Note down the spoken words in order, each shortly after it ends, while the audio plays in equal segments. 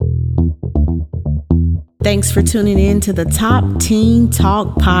Thanks for tuning in to the Top Teen Talk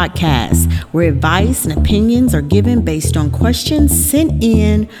podcast, where advice and opinions are given based on questions sent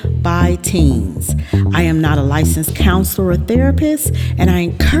in by teens. I am not a licensed counselor or therapist, and I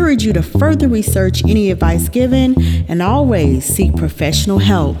encourage you to further research any advice given and always seek professional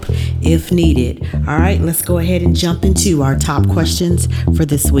help if needed. All right, let's go ahead and jump into our top questions for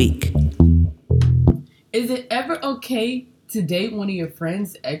this week. Is it ever okay to date one of your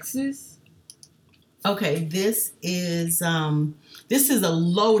friend's exes? Okay, this is a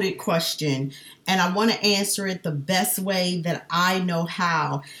loaded question, and I want to answer it the best way that I know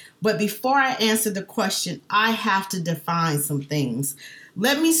how. But before I answer the question, I have to define some things.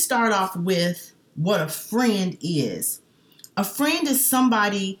 Let me start off with what a friend is. A friend is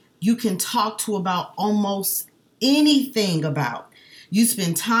somebody you can talk to about almost anything about. You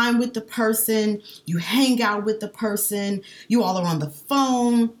spend time with the person, you hang out with the person, you all are on the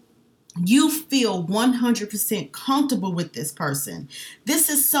phone. You feel 100% comfortable with this person. This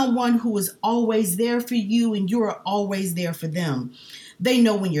is someone who is always there for you and you are always there for them. They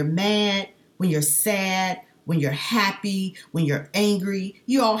know when you're mad, when you're sad, when you're happy, when you're angry.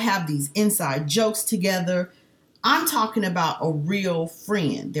 You all have these inside jokes together. I'm talking about a real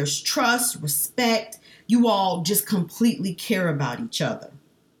friend. There's trust, respect. You all just completely care about each other.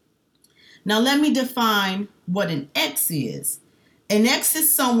 Now let me define what an ex is. An ex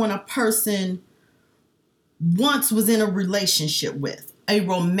is someone a person once was in a relationship with, a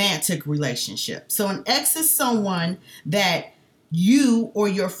romantic relationship. So an ex is someone that you or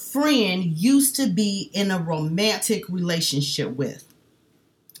your friend used to be in a romantic relationship with.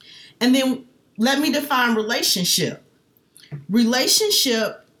 And then let me define relationship.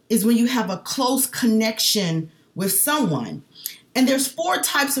 Relationship is when you have a close connection with someone. And there's 4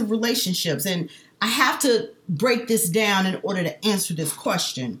 types of relationships, and I have to break this down in order to answer this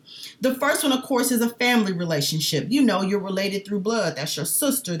question. The first one, of course, is a family relationship. You know, you're related through blood. That's your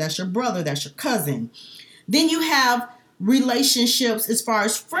sister, that's your brother, that's your cousin. Then you have relationships as far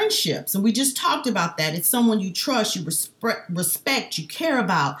as friendships, and we just talked about that. It's someone you trust, you respect, you care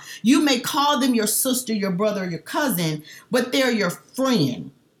about. You may call them your sister, your brother, or your cousin, but they're your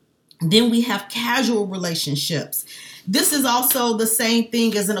friend. Then we have casual relationships. This is also the same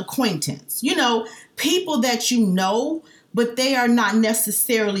thing as an acquaintance. You know, people that you know, but they are not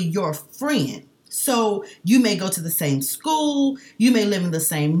necessarily your friend. So you may go to the same school, you may live in the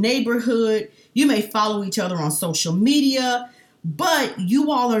same neighborhood, you may follow each other on social media, but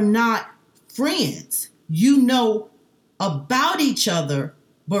you all are not friends. You know about each other,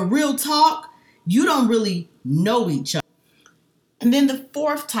 but real talk, you don't really know each other. And then the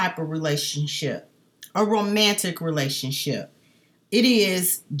 4th type of relationship, a romantic relationship. It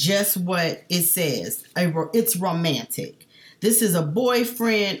is just what it says. It's romantic. This is a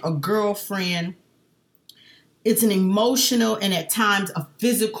boyfriend, a girlfriend. It's an emotional and at times a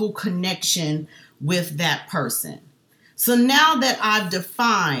physical connection with that person. So now that I've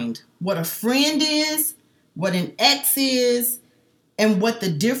defined what a friend is, what an ex is, and what the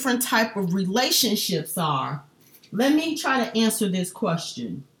different type of relationships are, let me try to answer this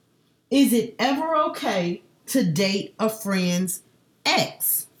question. Is it ever okay to date a friend's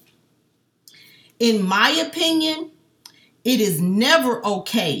ex? In my opinion, it is never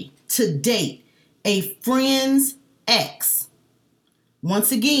okay to date a friend's ex.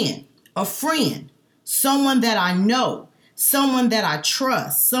 Once again, a friend, someone that I know, someone that I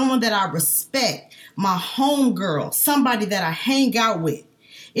trust, someone that I respect, my homegirl, somebody that I hang out with.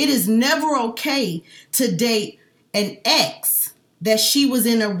 It is never okay to date an ex that she was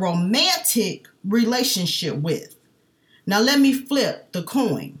in a romantic relationship with. Now let me flip the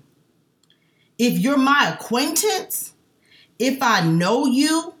coin. If you're my acquaintance, if I know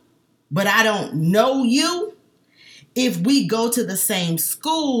you, but I don't know you, if we go to the same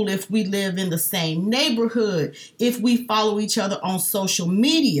school, if we live in the same neighborhood, if we follow each other on social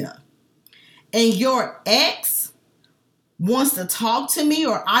media, and your ex wants to talk to me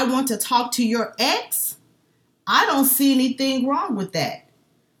or I want to talk to your ex, I don't see anything wrong with that.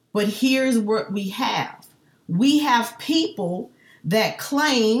 But here's what we have. We have people that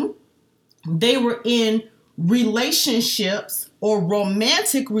claim they were in relationships or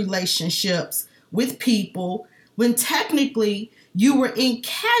romantic relationships with people when technically you were in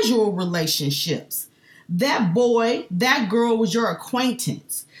casual relationships. That boy, that girl was your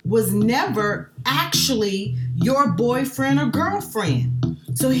acquaintance, was never actually your boyfriend or girlfriend.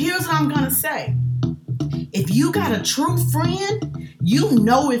 So here's what I'm going to say. If you got a true friend, you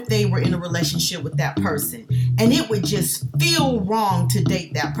know if they were in a relationship with that person. And it would just feel wrong to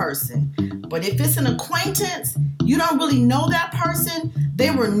date that person. But if it's an acquaintance, you don't really know that person,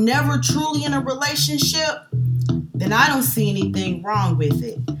 they were never truly in a relationship, then I don't see anything wrong with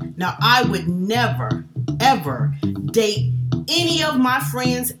it. Now, I would never, ever date any of my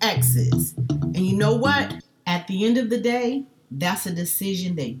friends' exes. And you know what? At the end of the day, that's a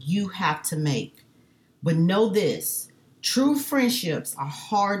decision that you have to make. But know this, true friendships are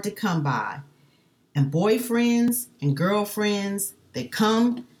hard to come by. And boyfriends and girlfriends, they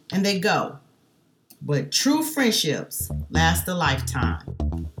come and they go. But true friendships last a lifetime.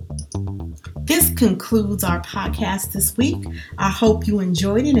 This concludes our podcast this week. I hope you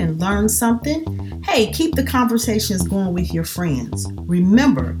enjoyed it and learned something. Hey, keep the conversations going with your friends.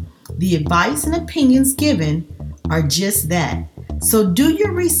 Remember, the advice and opinions given are just that. So do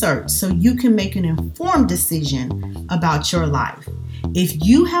your research so you can make an informed decision about your life. If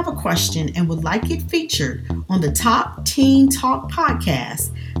you have a question and would like it featured on the Top Teen Talk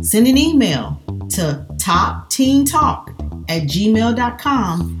podcast, send an email to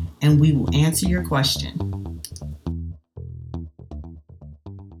topteentalk@gmail.com and we will answer your question.